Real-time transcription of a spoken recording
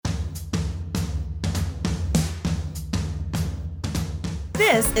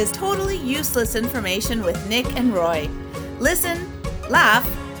This is totally useless information with Nick and Roy. Listen, laugh,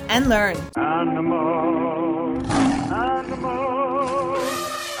 and learn. Animals,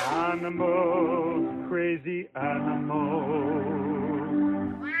 crazy animals.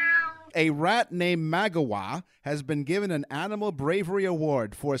 A rat named Magawa has been given an Animal Bravery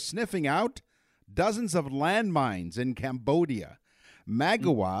Award for sniffing out dozens of landmines in Cambodia.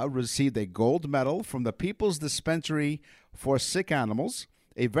 Magawa received a gold medal from the People's Dispensary for Sick Animals,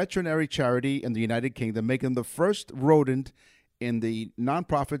 a veterinary charity in the United Kingdom, making him the first rodent in the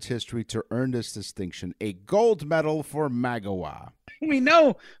nonprofit's history to earn this distinction. A gold medal for Magawa. We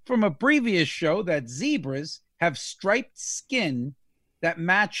know from a previous show that zebras have striped skin that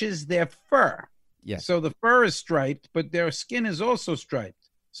matches their fur. Yes. So the fur is striped, but their skin is also striped.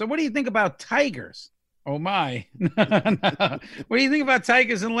 So what do you think about tigers? Oh, my. What do you think about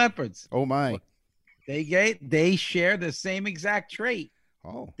tigers and leopards? Oh, my. They share the same exact trait.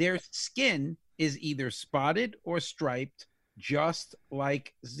 Oh. Their skin is either spotted or striped, just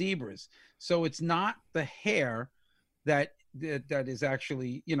like zebras. So it's not the hair that is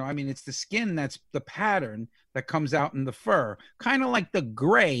actually, it's the skin that's the pattern that comes out in the fur, kind of like the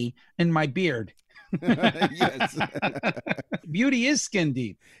gray in my beard. Yes. Beauty is skin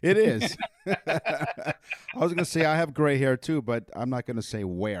deep. It is. I was going to say I have gray hair too, but I'm not going to say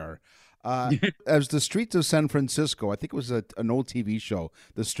where. As the Streets of San Francisco, I think it was an old TV show,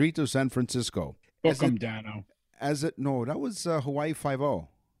 The Streets of San Francisco. Book 'em, Dano. No, that was Hawaii Five-0.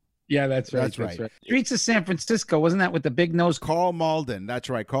 Yeah, that's right. That's right. Streets of San Francisco, wasn't that with the big nose? Carl Malden. That's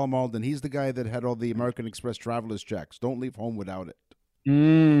right, Carl Malden. He's the guy that had all the American Express traveler's checks. Don't leave home without it.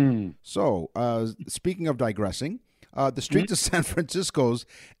 So, speaking of digressing, the Streets of San Francisco's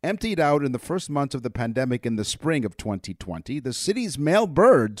emptied out in the first months of the pandemic in the spring of 2020. The city's male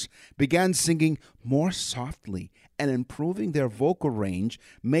birds began singing more softly and improving their vocal range,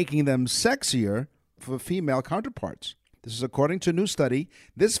 making them sexier for female counterparts. This is according to a new study.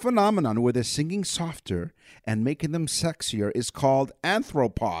 This phenomenon where they're singing softer and making them sexier is called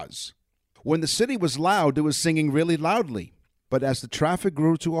anthropause. When the city was loud, it was singing really loudly. But as the traffic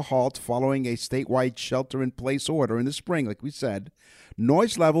grew to a halt following a statewide shelter-in-place order in the spring, like we said,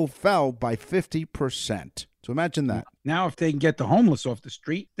 noise level fell by 50%. So imagine that. Now, if they can get the homeless off the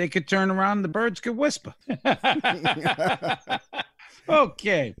street, they could turn around and the birds could whisper.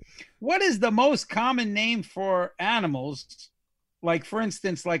 Okay. What is the most common name for animals? Like, for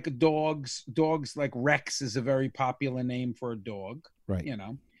instance, like dogs. Dogs, like Rex is a very popular name for a dog. Right.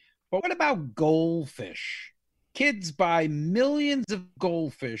 But what about goldfish? Kids buy millions of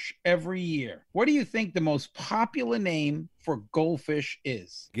goldfish every year. What do you think the most popular name for goldfish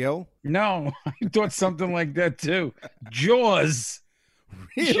is? Gil? No, I thought something like that too. Jaws.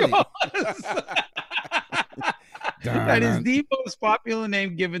 Really? Jaws. That is the most popular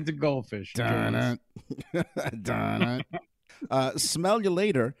name given to goldfish. Smell you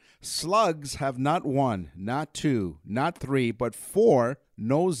later. Slugs have not one, not two, not three, but 4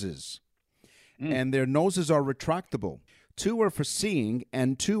 noses. And their noses are retractable. 2 are for seeing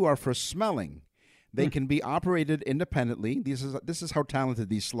and 2 are for smelling. They can be operated independently. This is how talented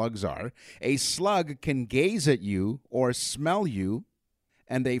these slugs are. A slug can gaze at you or smell you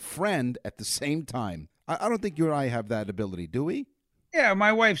and a friend at the same time. I don't think you and I have that ability, do we? Yeah,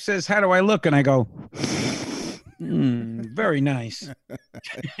 my wife says, "How do I look?" And I go, very nice.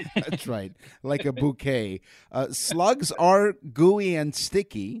 That's right, like a bouquet. Slugs are gooey and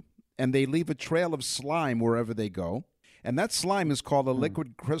sticky, and they leave a trail of slime wherever they go. And that slime is called a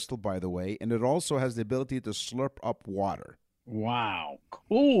liquid crystal, by the way, and it also has the ability to slurp up water. Wow.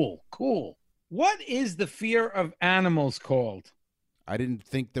 Cool. What is the fear of animals called? I didn't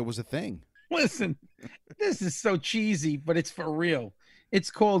think there was a thing. Listen, this is so cheesy, but it's for real. It's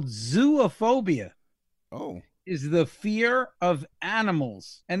called zoophobia. Oh. Is the fear of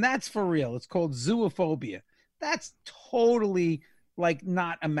animals. And that's for real. It's called zoophobia. That's totally like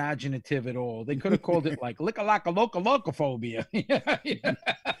not imaginative at all. They could have called it like licka-lacka-loca-locaphobia.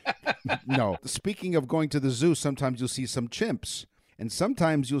 No. Speaking of going to the zoo, sometimes you'll see some chimps. And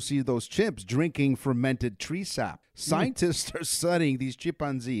sometimes you'll see those chimps drinking fermented tree sap. Scientists are studying these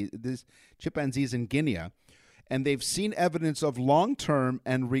chimpanzees in Guinea, and they've seen evidence of long-term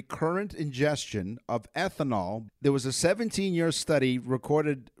and recurrent ingestion of ethanol. There was a 17-year study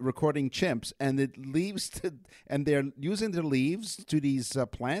recording chimps, and they're using their leaves to these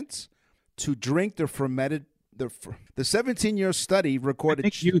plants to drink their fermented. The 17-year study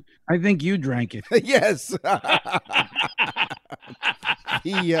recorded. I think you drank it. Yes.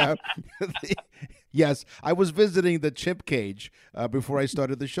 Yes, I was visiting the chimp cage before I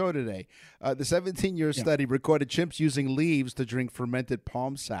started the show today. The 17-year study recorded chimps using leaves to drink fermented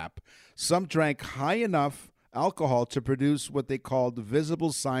palm sap. Some drank high enough alcohol to produce what they called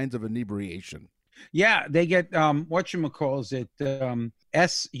visible signs of inebriation. Yeah, they get whatchamacalls it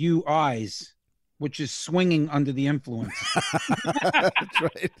SUIs, which is swinging under the influence. That's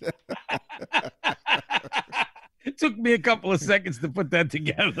right. It took me a couple of seconds to put that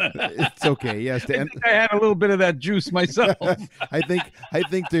together. It's okay. Yes, I think I had a little bit of that juice myself. I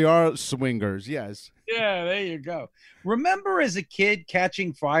think they are swingers. Yes. Yeah, there you go. Remember as a kid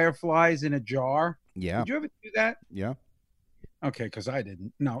catching fireflies in a jar? Yeah. Did you ever do that? Yeah. Okay, because I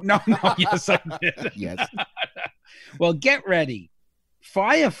didn't. No. Yes, I did. Yes. Well, get ready.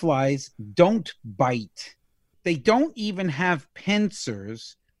 Fireflies don't bite. They don't even have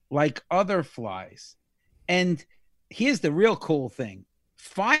pincers like other flies. And here's the real cool thing.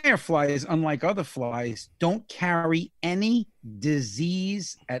 Fireflies, unlike other flies, don't carry any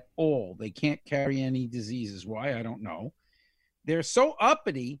disease at all. They can't carry any diseases. Why? I don't know. They're so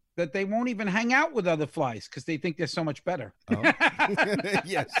uppity that they won't even hang out with other flies because they think they're so much better. Oh.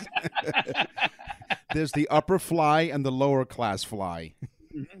 Yes. There's the upper fly and the lower class fly.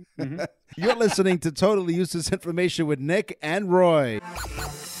 Mm-hmm. Mm-hmm. You're listening to Totally Useless Information with Nick and Roy.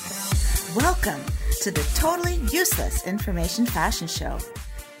 Welcome to the Totally Useless Information Fashion Show.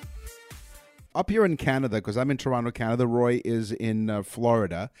 Up here in Canada, because I'm in Toronto, Canada, Roy is in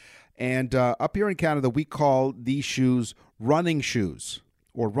Florida. And up here in Canada, we call these shoes running shoes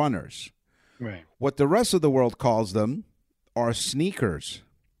or runners. Right. What the rest of the world calls them are sneakers.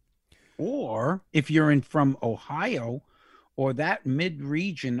 Or if you're from Ohio or that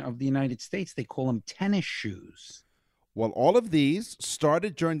mid-region of the United States, they call them tennis shoes. Well, all of these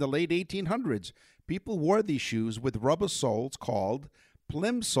started during the late 1800s. People wore these shoes with rubber soles called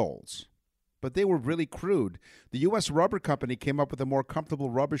plimsolls, but they were really crude. The U.S. Rubber Company came up with a more comfortable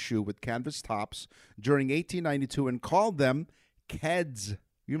rubber shoe with canvas tops during 1892 and called them Keds.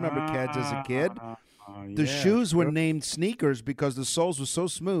 You remember Keds as a kid? The shoes were named sneakers because the soles were so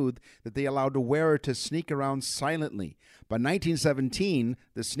smooth that they allowed the wearer to sneak around silently. By 1917,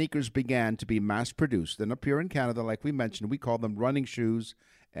 the sneakers began to be mass-produced. And up here in Canada, like we mentioned, we call them running shoes.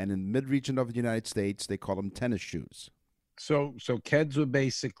 And in the mid-region of the United States, they call them tennis shoes. So Keds were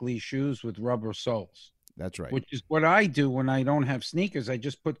basically shoes with rubber soles. That's right. Which is what I do when I don't have sneakers. I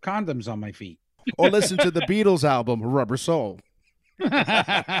just put condoms on my feet. Or listen to the Beatles album, Rubber Soul.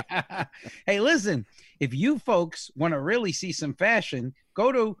 Hey, listen, if you folks want to really see some fashion,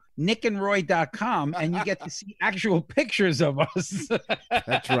 go to nickandroy.com and you get to see actual pictures of us.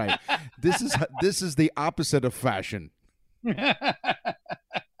 That's right. This is the opposite of fashion.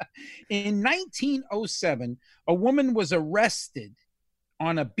 In 1907, a woman was arrested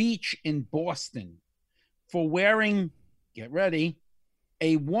on a beach in Boston for wearing, get ready,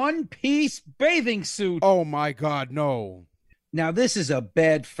 a one-piece bathing suit. Oh, my God, no. Now, this is a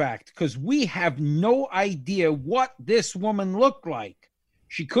bad fact because we have no idea what this woman looked like.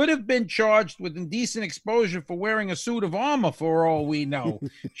 She could have been charged with indecent exposure for wearing a suit of armor for all we know.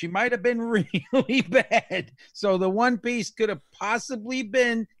 She might have been really bad. So the one piece could have possibly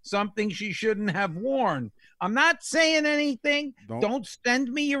been something she shouldn't have worn. I'm not saying anything. Don't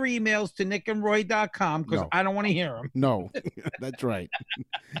send me your emails to nickandroy.com because I don't want to hear them. No, that's right.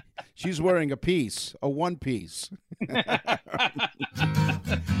 She's wearing a one piece.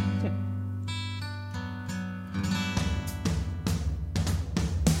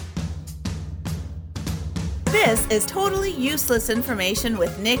 This is Totally Useless Information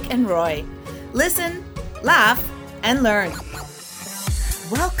with Nick and Roy. Listen, laugh, and learn.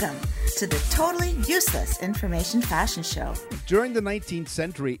 Welcome to the Totally Useless Information Fashion Show. During the 19th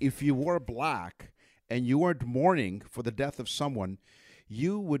century, if you wore black and you weren't mourning for the death of someone,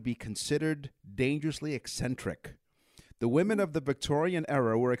 you would be considered dangerously eccentric. The women of the Victorian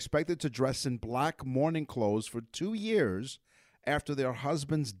era were expected to dress in black mourning clothes for 2 years after their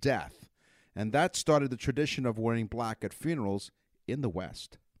husband's death. And that started the tradition of wearing black at funerals in the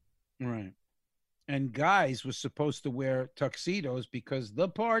West. Right. And guys were supposed to wear tuxedos because the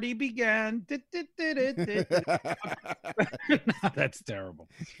party began. That's terrible.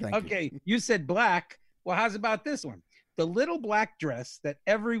 Okay, you said black. Well, how's about this one? The little black dress that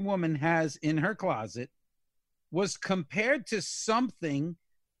every woman has in her closet was compared to something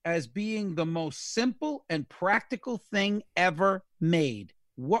as being the most simple and practical thing ever made.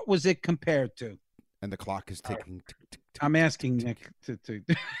 What was it compared to? And the clock is ticking. I'm asking Nick to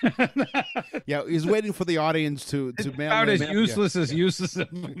Yeah, he's waiting for the audience to mail. About as useless as useless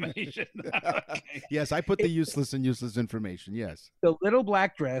information. Okay. Yes, I put the useless and useless information. Yes. The little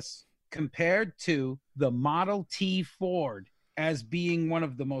black dress compared to the Model T Ford as being one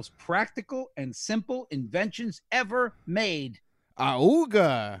of the most practical and simple inventions ever made.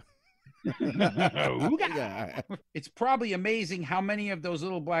 Auga. Ooga. It's probably amazing how many of those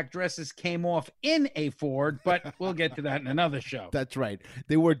little black dresses came off in a Ford, but we'll get to that in another show. That's right.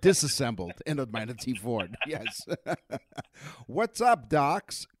 They were disassembled in a Model T Ford. Yes. What's up,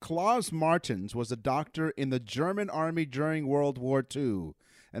 docs? Klaus Martens was a doctor in the German army during World War II.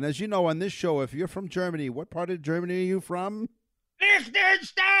 And as you know on this show, if you're from Germany, what part of Germany are you from?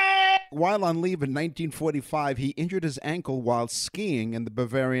 Liechtenstein! While on leave in 1945, he injured his ankle while skiing in the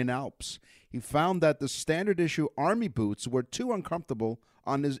Bavarian Alps. He found that the standard issue army boots were too uncomfortable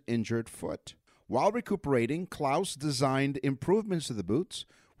on his injured foot. While recuperating, Klaus designed improvements to the boots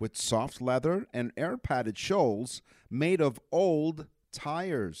with soft leather and air-padded soles made of old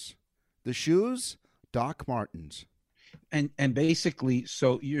tires. The shoes, Doc Martens. And basically,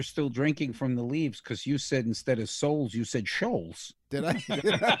 so you're still drinking from the leaves because you said instead of souls, you said shoals. Did I?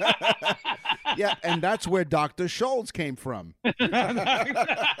 Yeah, and that's where Dr. Scholl's came from.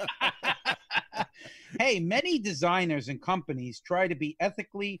 Hey, many designers and companies try to be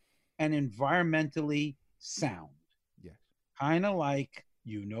ethically and environmentally sound. Yes. Kind of like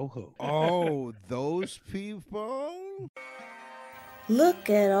you know who. Oh, those people? Look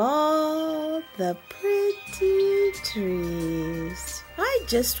at all the pretty trees. I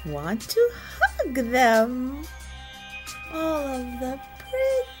just want to hug them. All of the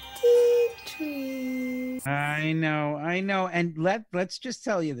pretty trees. I know. And let's just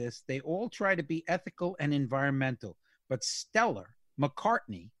tell you this. They all try to be ethical and environmental. But Stella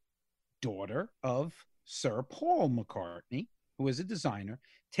McCartney, daughter of Sir Paul McCartney, who is a designer,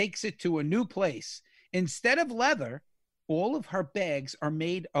 takes it to a new place. Instead of leather, all of her bags are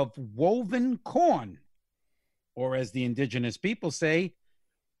made of woven corn. Or as the indigenous people say,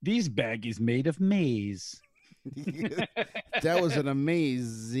 these bag is made of maize. That was an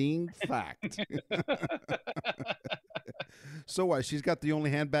amazing fact. So what? She's got the only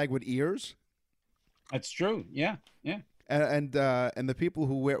handbag with ears? That's true. Yeah. And the people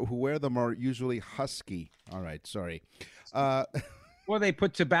who wear them are usually husky. All right, sorry. Or they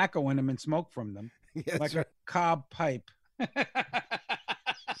put tobacco in them and smoke from them. Yes, like right. a cob pipe.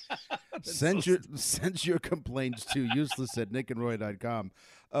 Send your complaints to useless@nickandroy.com.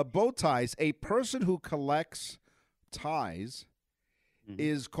 Bow ties. A person who collects ties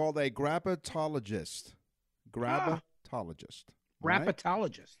is called a grapatologist. Grapatologist. Right?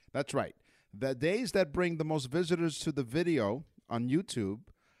 Grapatologist. That's right. The days that bring the most visitors to the video on YouTube,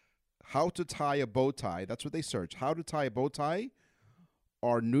 how to tie a bow tie, that's what they search. How to tie a bow tie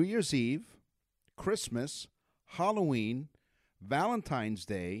are New Year's Eve, Christmas, Halloween, Valentine's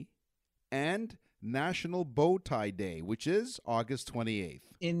Day, and National Bow Tie Day, which is August 28th.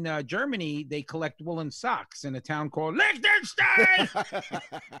 In Germany, they collect woolen socks in a town called Liechtenstein.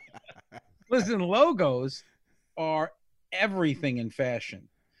 Listen, logos are everything in fashion,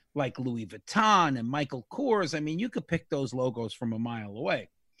 like Louis Vuitton and Michael Kors. I mean, you could pick those logos from a mile away.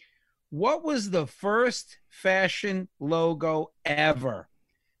 What was the first fashion logo ever?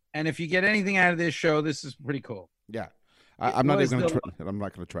 And if you get anything out of this show, this is pretty cool. Yeah. I'm not going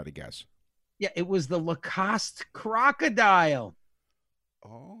to try to guess. Yeah, it was the Lacoste crocodile.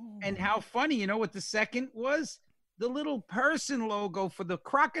 Oh. And how funny, you know what the second was? The little person logo for the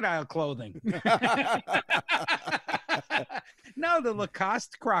crocodile clothing. No, the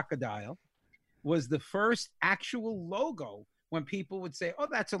Lacoste crocodile was the first actual logo when people would say, oh,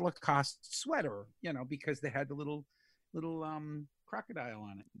 that's a Lacoste sweater, you know, because they had the little crocodile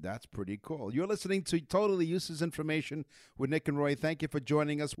on it. That's pretty cool. You're listening to Totally Useless Information with Nick and Roy. Thank you for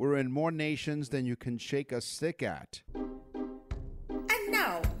joining us. We're in more nations than you can shake a stick at. And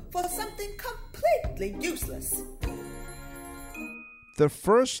now for something completely useless. The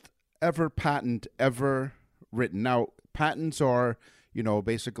first ever patent ever written. Now, patents are, you know,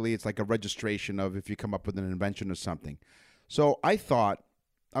 basically it's like a registration of if you come up with an invention or something. So I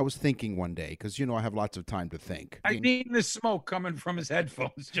was thinking one day, because, you know, I have lots of time to think. I need the smoke coming from his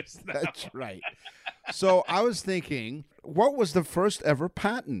headphones just now. That's right. So I was thinking, what was the first ever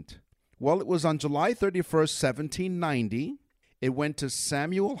patent? Well, it was on July 31st, 1790. It went to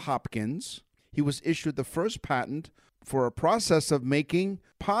Samuel Hopkins. He was issued the first patent for a process of making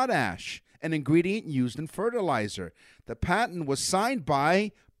potash, an ingredient used in fertilizer. The patent was signed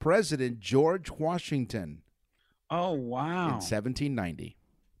by President George Washington. Oh, wow. In 1790.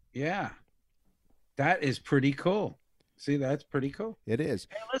 Yeah. That is pretty cool. See, that's pretty cool. It is.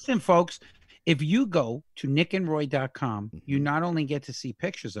 Hey, listen, folks, if you go to nickandroy.com, you not only get to see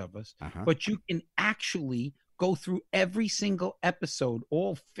pictures of us, but you can actually go through every single episode,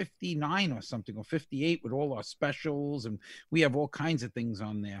 all 59 or something, or 58, with all our specials, and we have all kinds of things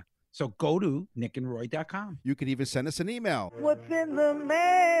on there. So go to nickandroy.com. You can even send us an email. What's in the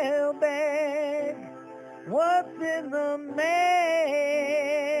mailbag? What's in the mail?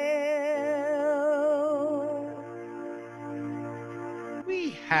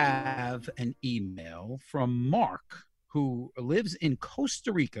 We have an email from Mark, who lives in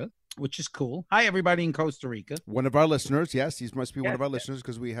Costa Rica, which is cool. Hi, everybody in Costa Rica. One of our listeners, yes, he must be one Yes, of our yes. listeners,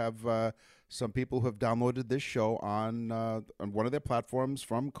 because we have some people who have downloaded this show on one of their platforms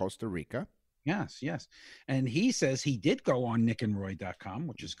from Costa Rica. Yes, yes. And he says he did go on nickandroy.com,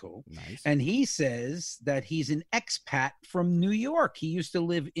 which is cool. Nice. And he says that he's an expat from New York. He used to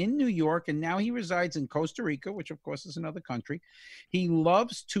live in New York, and now he resides in Costa Rica, which of course is another country. He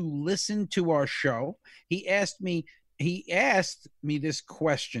loves to listen to our show. He asked me this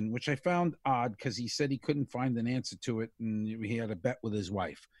question, which I found odd because he said he couldn't find an answer to it, and he had a bet with his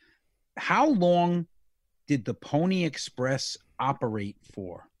wife. How long did the Pony Express operate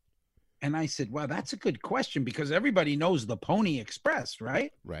for? And I said, well, that's a good question, because everybody knows the Pony Express,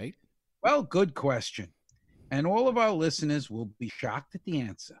 right? Right. Well, good question. And all of our listeners will be shocked at the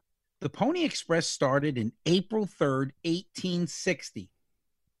answer. The Pony Express started in April 3rd, 1860,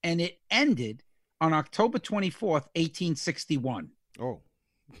 and it ended on October 24th, 1861. Oh.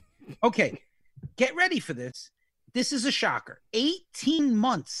 Okay, get ready for this. This is a shocker. 18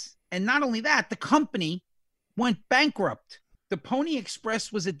 months. And not only that, the company went bankrupt. The Pony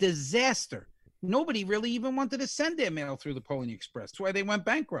Express was a disaster. Nobody really even wanted to send their mail through the Pony Express. That's why they went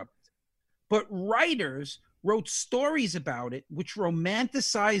bankrupt. But writers wrote stories about it, which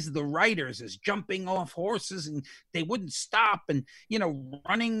romanticized the writers as jumping off horses, and they wouldn't stop, and,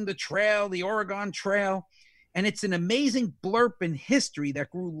 running the trail, the Oregon Trail. And it's an amazing blurb in history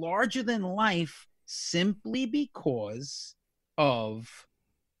that grew larger than life simply because of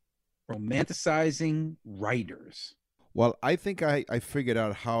romanticizing writers. Well, I think I figured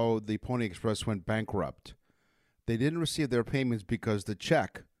out how the Pony Express went bankrupt. They didn't receive their payments because the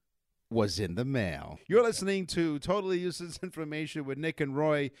check was in the mail. You're listening to Totally Useless Information with Nick and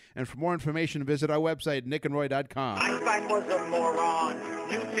Roy, and for more information, visit our website, nickandroy.com. Einstein was a moron.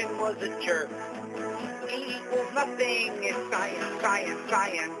 Newton was a jerk. E equals nothing. It's science, science,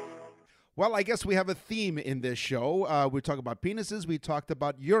 science. Well, I guess we have a theme in this show. We talk about penises. We talked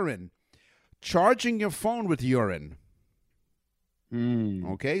about urine. Charging your phone with urine.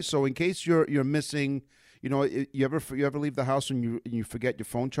 Okay, so in case you're missing, you ever leave the house and you forget your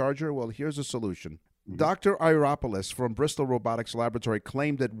phone charger? Well, here's a solution. Dr. Iropoulos from Bristol Robotics Laboratory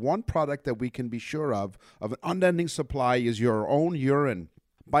claimed that one product that we can be sure of an unending supply is your own urine.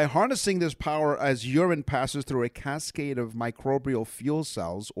 By harnessing this power as urine passes through a cascade of microbial fuel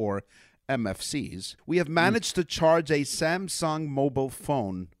cells, or MFCs, we have managed to charge a Samsung mobile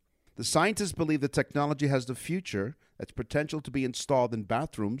phone. The scientists believe the technology has the future, that's potential to be installed in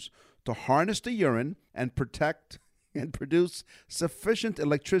bathrooms to harness the urine and protect and produce sufficient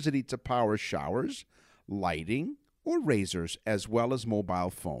electricity to power showers, lighting, or razors, as well as mobile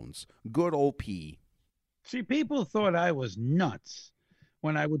phones. Good old P. See, people thought I was nuts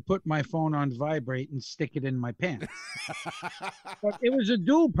when I would put my phone on vibrate and stick it in my pants. But it was a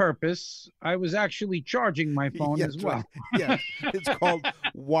dual purpose. I was actually charging my phone Yes, as well. right. Yeah, it's called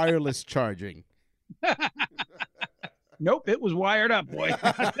wireless charging. Nope, it was wired up, boy.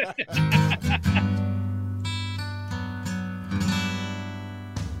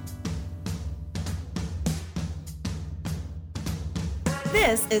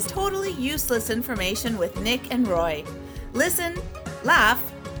 This is Totally Useless Information with Nick and Roy. Listen,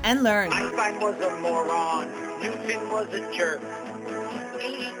 laugh, and learn. Einstein was a moron. Newton was a jerk.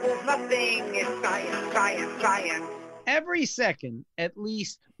 E equals nothing. It's science, science, science. Every second, at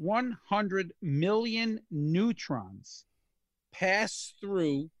least 100 million neutrons pass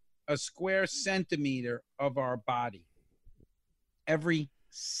through a square centimeter of our body. Every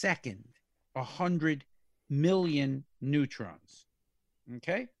second, 100 million neutrons.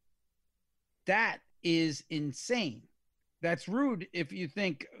 Okay? That is insane. That's rude if you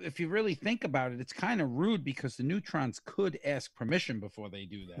really think about it. It's kind of rude because the neutrons could ask permission before they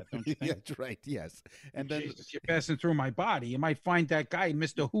do that, don't you think? That's right, yes. And then Jesus, you're passing through my body. You might find that guy,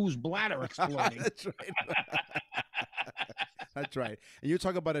 Mr. Who's bladder exploding. That's right. That's right. And you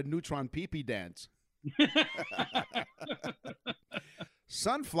talk about a neutron pee-pee dance.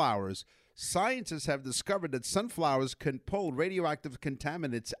 Sunflowers. Scientists have discovered that sunflowers can pull radioactive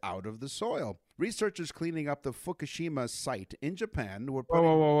contaminants out of the soil. Researchers cleaning up the Fukushima site in Japan were putting...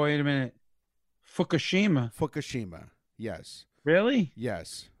 Whoa, wait a minute. Fukushima. Fukushima, yes. Really?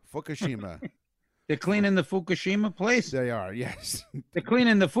 Yes, Fukushima. They're cleaning the Fukushima place. They are, yes. They're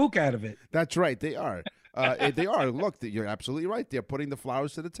cleaning the Fuke out of it. That's right. They are. They are. Look, you're absolutely right. They're putting the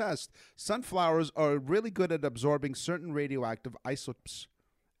flowers to the test. Sunflowers are really good at absorbing certain radioactive isotopes.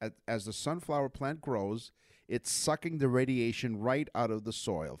 As the sunflower plant grows, it's sucking the radiation right out of the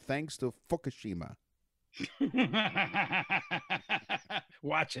soil, thanks to Fukushima.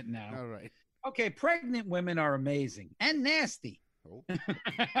 Watch it now. All right. Okay, pregnant women are amazing and nasty. Oh.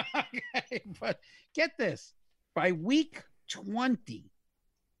 Okay, but get this. By week 20,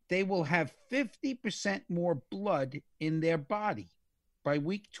 they will have 50% more blood in their body by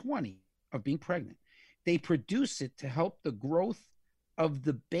week 20 of being pregnant. They produce it to help the growth of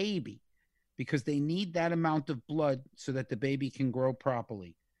the baby because they need that amount of blood so that the baby can grow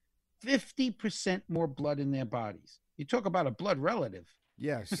properly. 50% more blood in their bodies. You talk about a blood relative.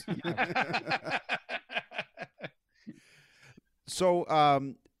 Yes.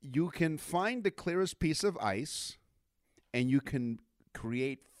 So you can find the clearest piece of ice and you can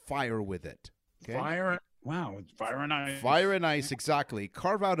create fire with it. Okay? Fire. Wow, it's fire and ice. Fire and ice, exactly.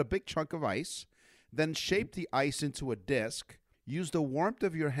 Carve out a big chunk of ice, then shape the ice into a disc. Use the warmth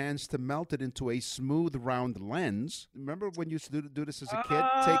of your hands to melt it into a smooth, round lens. Remember when you used to do this as a kid?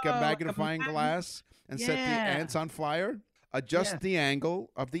 Take a magnifying glass and set the ants on fire? Adjust the angle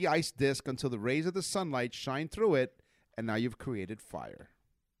of the ice disc until the rays of the sunlight shine through it, and now you've created fire.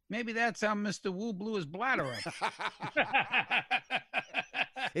 Maybe that's how Mr. Wu blew his bladder up.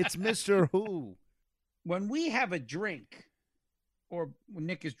 It's Mr. Who. When we have a drink, or when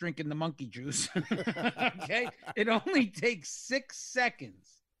Nick is drinking the monkey juice, okay, it only takes 6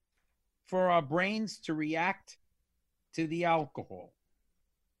 seconds for our brains to react to the alcohol,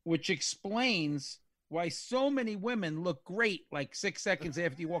 which explains why so many women look great like 6 seconds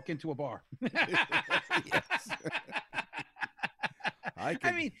after you walk into a bar. Yes.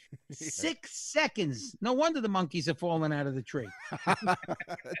 I mean, 6 seconds. No wonder the monkeys are falling out of the tree.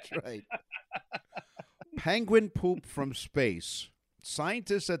 That's right. Penguin poop from space.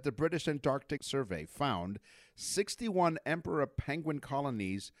 Scientists at the British Antarctic Survey found 61 emperor penguin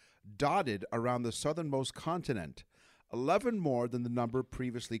colonies dotted around the southernmost continent, 11 more than the number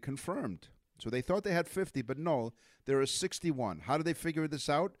previously confirmed. So they thought they had 50, but no, there are 61. How do they figure this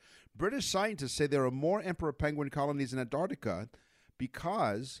out? British scientists say there are more emperor penguin colonies in Antarctica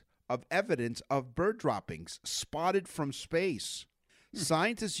because of evidence of bird droppings spotted from space.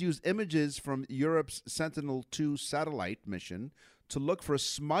 Scientists used images from Europe's Sentinel-2 satellite mission to look for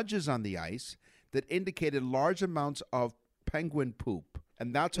smudges on the ice that indicated large amounts of penguin poop.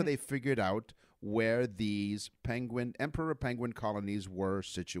 And that's how they figured out where these emperor penguin colonies were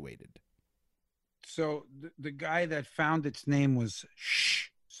situated. So the guy that found its name was Shh.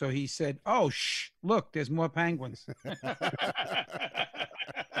 So he said, oh, shh, look, there's more penguins.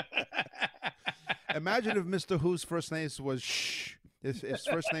 Imagine if Mr. Who's first name was Shh. His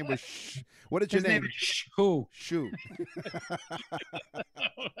first name was Shh. What is your name? Shh. Who? Shoo.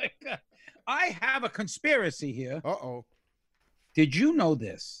 Oh my God. I have a conspiracy here. Uh-oh. Did you know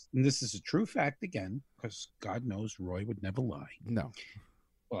this? And this is a true fact again, because God knows Roy would never lie. No.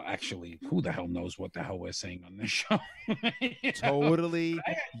 Well, actually, who the hell knows what the hell we're saying on this show? Totally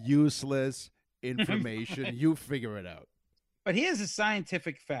useless information. You figure it out. But here's a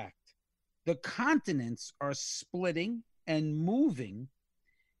scientific fact. The continents are splitting and moving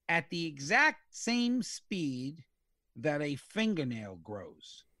at the exact same speed that a fingernail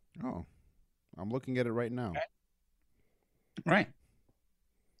grows. Oh, I'm looking at it right now. Right.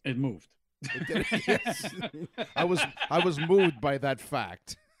 It moved. Yes. I was moved by that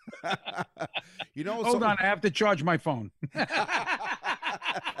fact. You know, hold on, I have to charge my phone.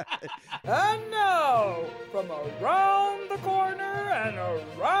 And now, from around the corner and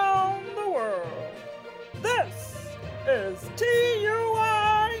around the world, this is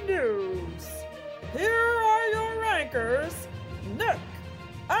TUI News. Here are your anchors, Nick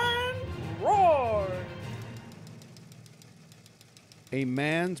and Roy. A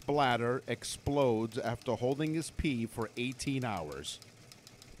man's bladder explodes after holding his pee for 18 hours.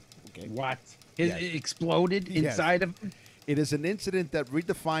 Okay. What? Yes. It exploded Yes. inside of him? It is an incident that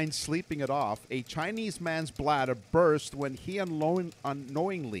redefines sleeping it off. A Chinese man's bladder burst when he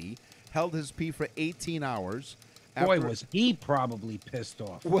unknowingly held his pee for 18 hours. Boy, was he probably pissed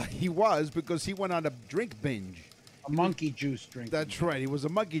off. Well, he was, because he went on a drink binge. A monkey juice drink. That's right. He was a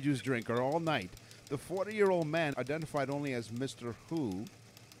monkey juice drinker all night. The 40-year-old man, identified only as Mr. Who.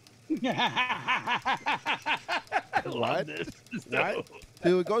 What? What?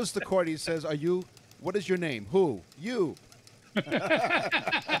 So he goes to court. He says, what is your name? Who? You.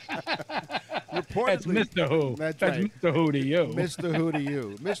 Reportedly, That's Mr. Who. That's right. Mr. Who to you. Mr. Who to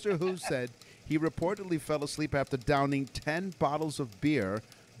you. Mr. Who said He reportedly fell asleep after downing 10 bottles of beer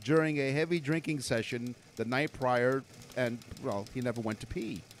during a heavy drinking session the night prior, and, well, he never went to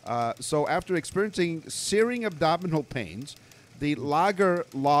pee. So after experiencing searing abdominal pains, the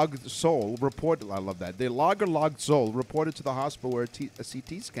Lager-logged soul reported, I love that, the Lager-logged soul reported to the hospital where a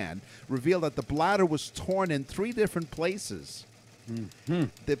CT scan revealed that the bladder was torn in 3 different places. Mm-hmm.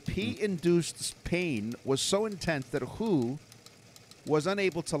 The pee-induced pain was so intense that Hu was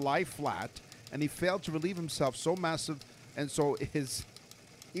unable to lie flat, and he failed to relieve himself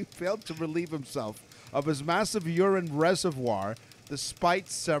he failed to relieve himself of his massive urine reservoir despite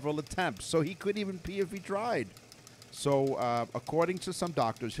several attempts. So he couldn't even pee if he tried. So according to some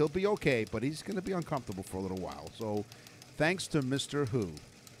doctors, he'll be okay, but he's going to be uncomfortable for a little while. So thanks to Mr. Hu.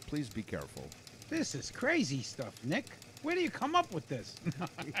 Please be careful. This is crazy stuff, Nick. Where do you come up with this?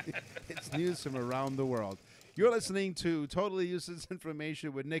 It's news from around the world. You're listening to Totally Useless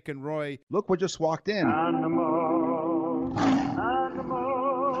Information with Nick and Roy. Look what just walked in. Animals,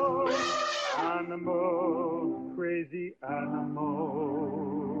 animals, animals, crazy animals.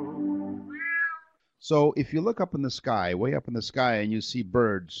 So if you look up in the sky, way up in the sky, and you see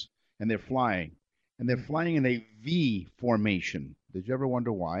birds, and they're flying in a V formation. Did you ever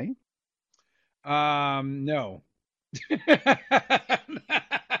wonder why? No.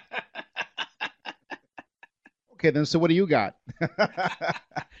 Okay, then, so what do you got?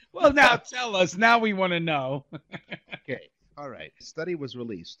 Well, now tell us. Now we want to know. Okay, all right. A study was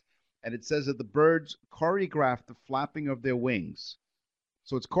released, and it says that the birds choreographed the flapping of their wings.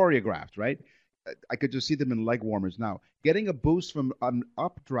 So it's choreographed, right? I could just see them in leg warmers now. Getting a boost from an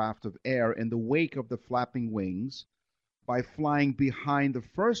updraft of air in the wake of the flapping wings by flying behind the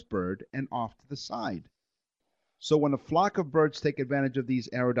first bird and off to the side. So when a flock of birds take advantage of these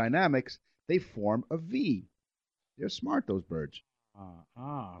aerodynamics, they form a V. They're smart, those birds.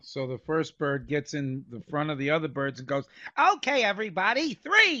 So the first bird gets in the front of the other birds and goes, okay, everybody,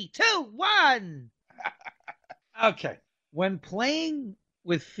 3, 2, 1. Okay. When playing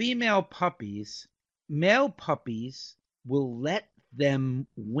with female puppies, male puppies will let them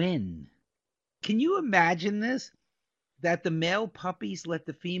win. Can you imagine this? That the male puppies let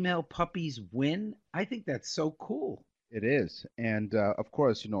the female puppies win? I think that's so cool. It is. And, of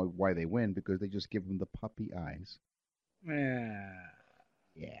course, you know why they win, because they just give them the puppy eyes. Yeah.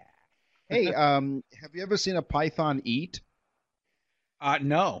 Hey, have you ever seen a python eat?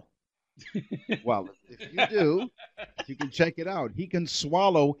 No. Well, if you do, you can check it out. He can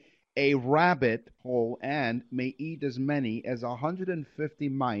swallow a rabbit whole and may eat as many as 150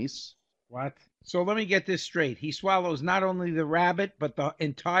 mice. What? So let me get this straight. He swallows not only the rabbit, but the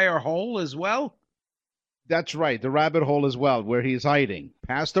entire hole as well? That's right, the rabbit hole as well, where he's hiding.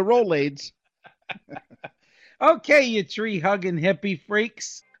 Past the Rolaids. Okay, you tree-hugging hippie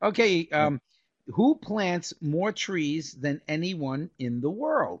freaks. Okay, who plants more trees than anyone in the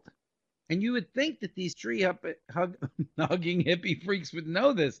world? And you would think that these tree-hugging hippie freaks would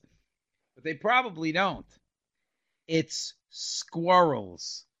know this, but they probably don't. It's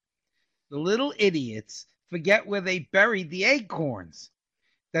squirrels. The little idiots forget where they buried the acorns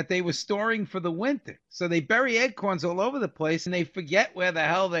that they were storing for the winter. So they bury acorns all over the place, and they forget where the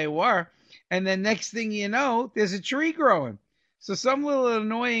hell they were. And then next thing you know, there's a tree growing. So some little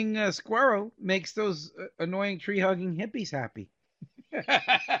annoying squirrel makes those annoying tree-hugging hippies happy.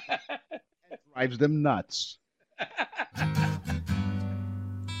 Drives them nuts.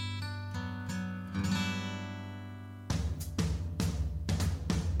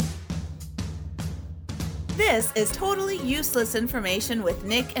 This is Totally Useless Information with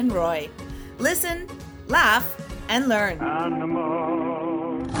Nick and Roy. Listen, laugh, and learn.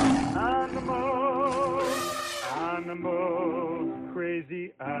 Animals, animals, animals,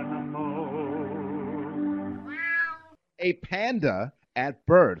 crazy animals. A panda at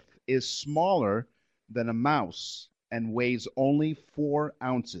birth is smaller than a mouse and weighs only 4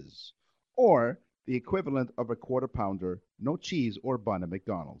 ounces, or the equivalent of a quarter pounder, no cheese or bun at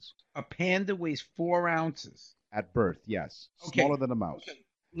McDonald's. A panda weighs 4 ounces. At birth, yes. Okay. Smaller than a mouse. Okay.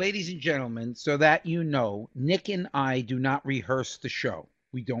 Ladies and gentlemen, so that you know, Nick and I do not rehearse the show.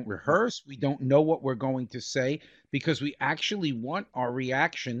 We don't rehearse. We don't know what we're going to say because we actually want our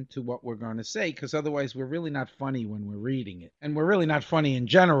reaction to what we're going to say, because otherwise we're really not funny when we're reading it. And we're really not funny in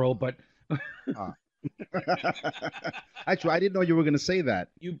general, but... Actually, I didn't know you were going to say that.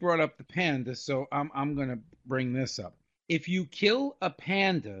 You brought up the panda, so I'm going to bring this up. If you kill a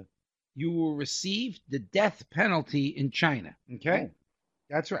panda, you will receive the death penalty in China. Okay? Oh,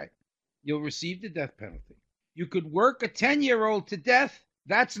 that's right. You'll receive the death penalty. You could work a 10-year-old to death.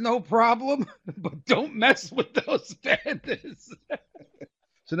 That's no problem, but don't mess with those pandas.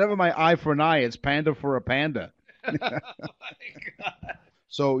 So never mind eye for an eye, it's panda for a panda. Oh my God.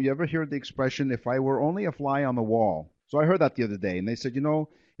 So you ever hear the expression, if I were only a fly on the wall? So I heard that the other day, and they said,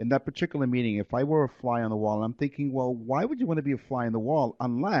 in that particular meeting, if I were a fly on the wall, I'm thinking, well, why would you want to be a fly on the wall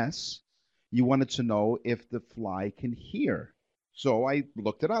unless you wanted to know if the fly can hear? So I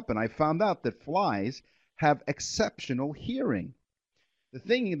looked it up, and I found out that flies have exceptional hearing. The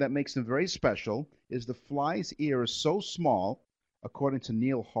thing that makes them very special is the fly's ear is so small, according to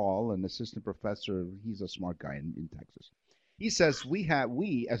Neil Hall, an assistant professor. He's a smart guy in Texas. He says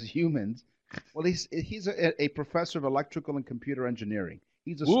we as humans, well, he's a professor of electrical and computer engineering.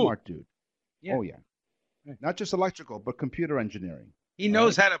 He's a smart dude. Yeah. Oh, yeah. Not just electrical, but computer engineering. He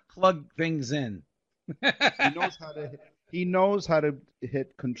knows how to plug things in. He knows how to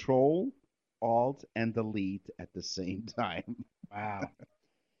hit Control, Alt, and Delete at the same time. Wow.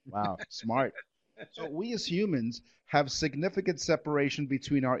 Wow, smart. So we as humans have significant separation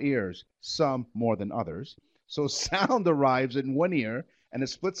between our ears, some more than others. So sound arrives in one ear and a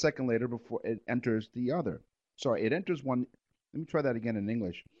split second later before it enters the other. Sorry, it enters one. Let me try that again in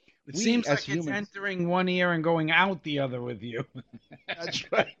English. It seems like it's entering one ear and going out the other with you.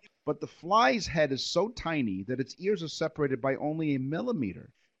 That's right. But the fly's head is so tiny that its ears are separated by only a millimeter,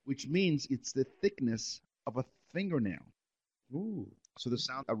 which means it's the thickness of a fingernail. Ooh. So the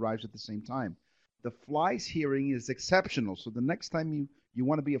sound arrives at the same time. The fly's hearing is exceptional. So the next time you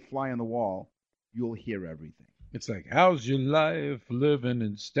want to be a fly on the wall, you'll hear everything. It's like, how's your life living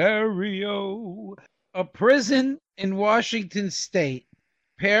in stereo? A prison in Washington State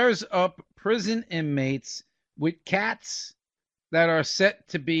pairs up prison inmates with cats that are set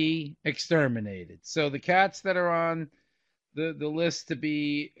to be exterminated. So the cats that are on the list to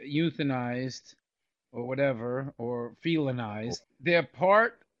be euthanized or whatever, or felinized, they're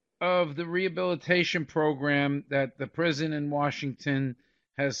part of the rehabilitation program that the prison in Washington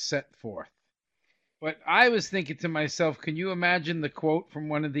has set forth. But I was thinking to myself, can you imagine the quote from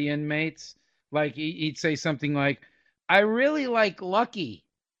one of the inmates? Like he'd say something like, I really like Lucky,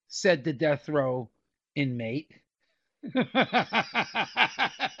 said the death row inmate.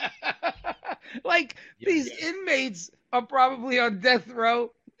 Like these inmates are probably on death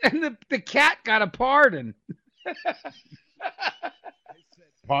row and the cat got a pardon.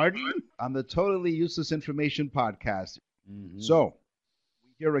 Pardon? On the Totally Useless Information podcast. So, we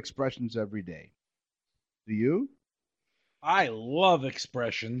hear expressions every day. Do you? I love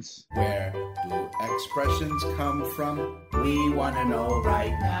expressions. Where do expressions come from? We want to know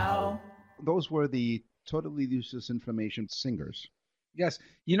right now. Those were the Totally Useless Information singers. Yes.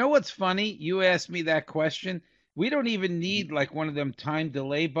 You know what's funny? You asked me that question. We don't even need like one of them time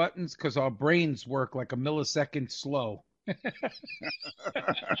delay buttons because our brains work like a millisecond slow. That's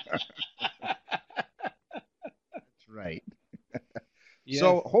right. Yes.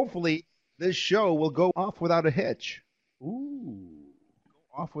 So hopefully this show will go off without a hitch. Ooh.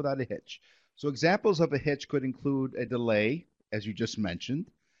 Go off without a hitch. So examples of a hitch could include a delay, as you just mentioned,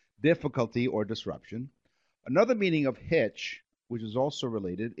 difficulty or disruption. Another meaning of hitch, which is also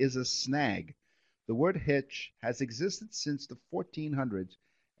related, is a snag. The word hitch has existed since the 1400s,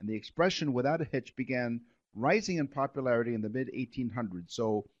 and the expression without a hitch began rising in popularity in the mid-1800s.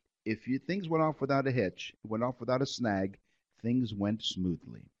 So if things went off without a hitch, went off without a snag, things went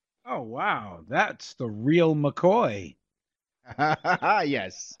smoothly. Oh, wow. That's the real McCoy.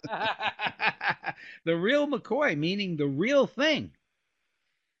 Yes. The real McCoy, meaning the real thing.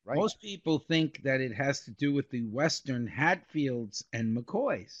 Right. Most people think that it has to do with the Western Hatfields and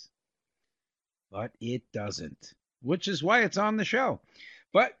McCoys, but it doesn't, which is why it's on the show.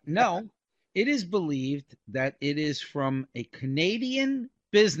 But no, it is believed that it is from a Canadian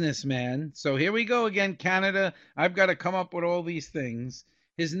businessman. So here we go again, Canada. I've got to come up with all these things.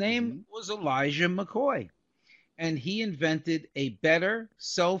 His name was Elijah McCoy, and he invented a better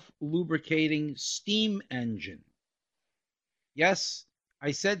self-lubricating steam engine. Yes,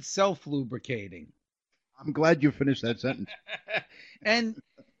 I said self-lubricating. I'm glad you finished that sentence. And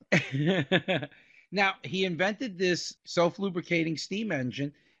now he invented this self-lubricating steam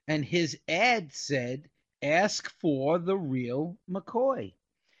engine, and his ad said, ask for the real McCoy.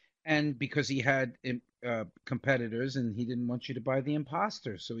 And because he had competitors and he didn't want you to buy the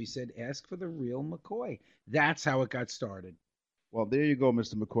imposter, so he said, ask for the real McCoy. That's how it got started. Well, there you go,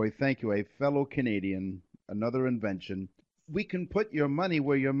 Mr. McCoy. Thank you. A fellow Canadian, another invention. We can put your money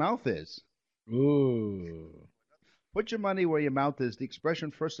where your mouth is. Ooh. Put your money where your mouth is. The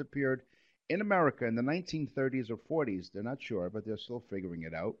expression first appeared in America in the 1930s or 40s. They're not sure, but they're still figuring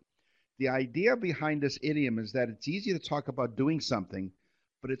it out. The idea behind this idiom is that it's easy to talk about doing something,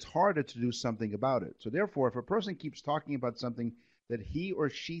 but it's harder to do something about it. So therefore, if a person keeps talking about something that he or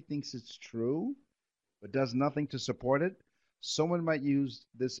she thinks it's true, but does nothing to support it, someone might use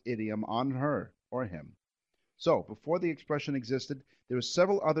this idiom on her or him. So, before the expression existed, there were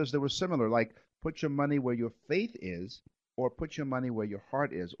several others that were similar, like put your money where your faith is, or put your money where your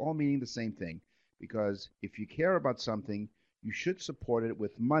heart is, all meaning the same thing. Because if you care about something, you should support it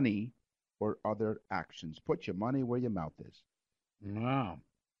with money or other actions. Put your money where your mouth is. Wow.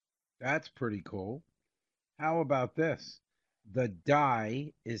 That's pretty cool. How about this? The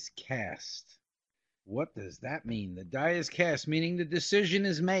die is cast. What does that mean? The die is cast, meaning the decision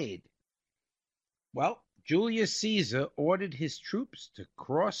is made. Well, Julius Caesar ordered his troops to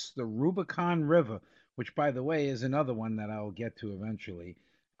cross the Rubicon River, which, by the way, is another one that I'll get to eventually.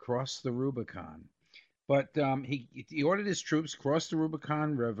 Cross the Rubicon. But he ordered his troops cross the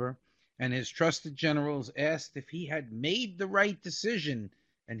Rubicon River, and his trusted generals asked if he had made the right decision,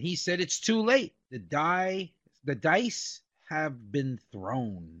 and he said it's too late. The dice have been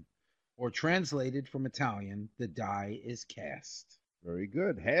thrown, or translated from Italian, the die is cast. Very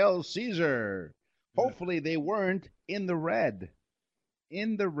good. Hail Caesar! Hopefully they weren't in the red.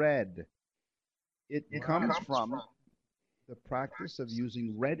 In the red. It comes from the practice of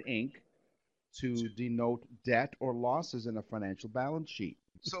using red ink to denote debt or losses in a financial balance sheet.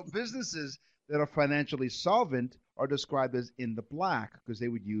 So businesses that are financially solvent are described as in the black because they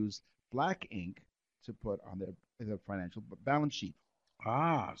would use black ink to put on their financial balance sheet.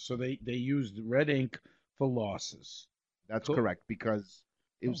 Ah, so they used red ink for losses. That's Cool. correct, because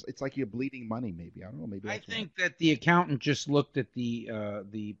it's like you're bleeding money, maybe. I don't know, maybe I that's why. think that the accountant just looked at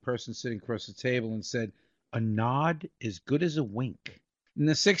the person sitting across the table and said, "A nod is good as a wink." In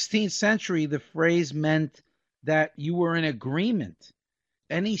the 16th century, the phrase meant that you were in agreement.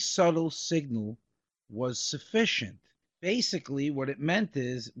 Any subtle signal was sufficient. Basically, what it meant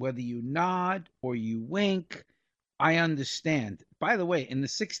is whether you nod or you wink, I understand. By the way, in the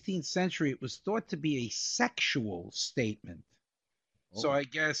 16th century, it was thought to be a sexual statement. So I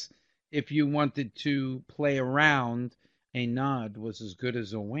guess if you wanted to play around, a nod was as good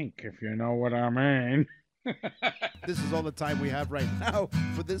as a wink, if you know what I mean. This is all the time we have right now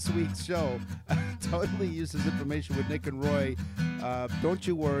for this week's show. Totally Useless Information with Nick and Roy. Don't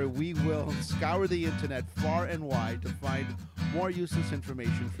you worry, we will scour the internet far and wide to find more useless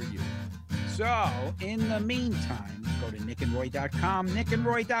information for you. So, in the meantime, go to nickandroy.com,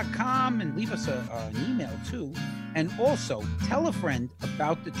 nickandroy.com, and leave us an email, too. And also, tell a friend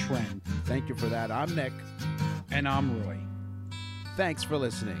about the trend. Thank you for that. I'm Nick. And I'm Roy. Thanks for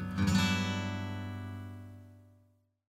listening.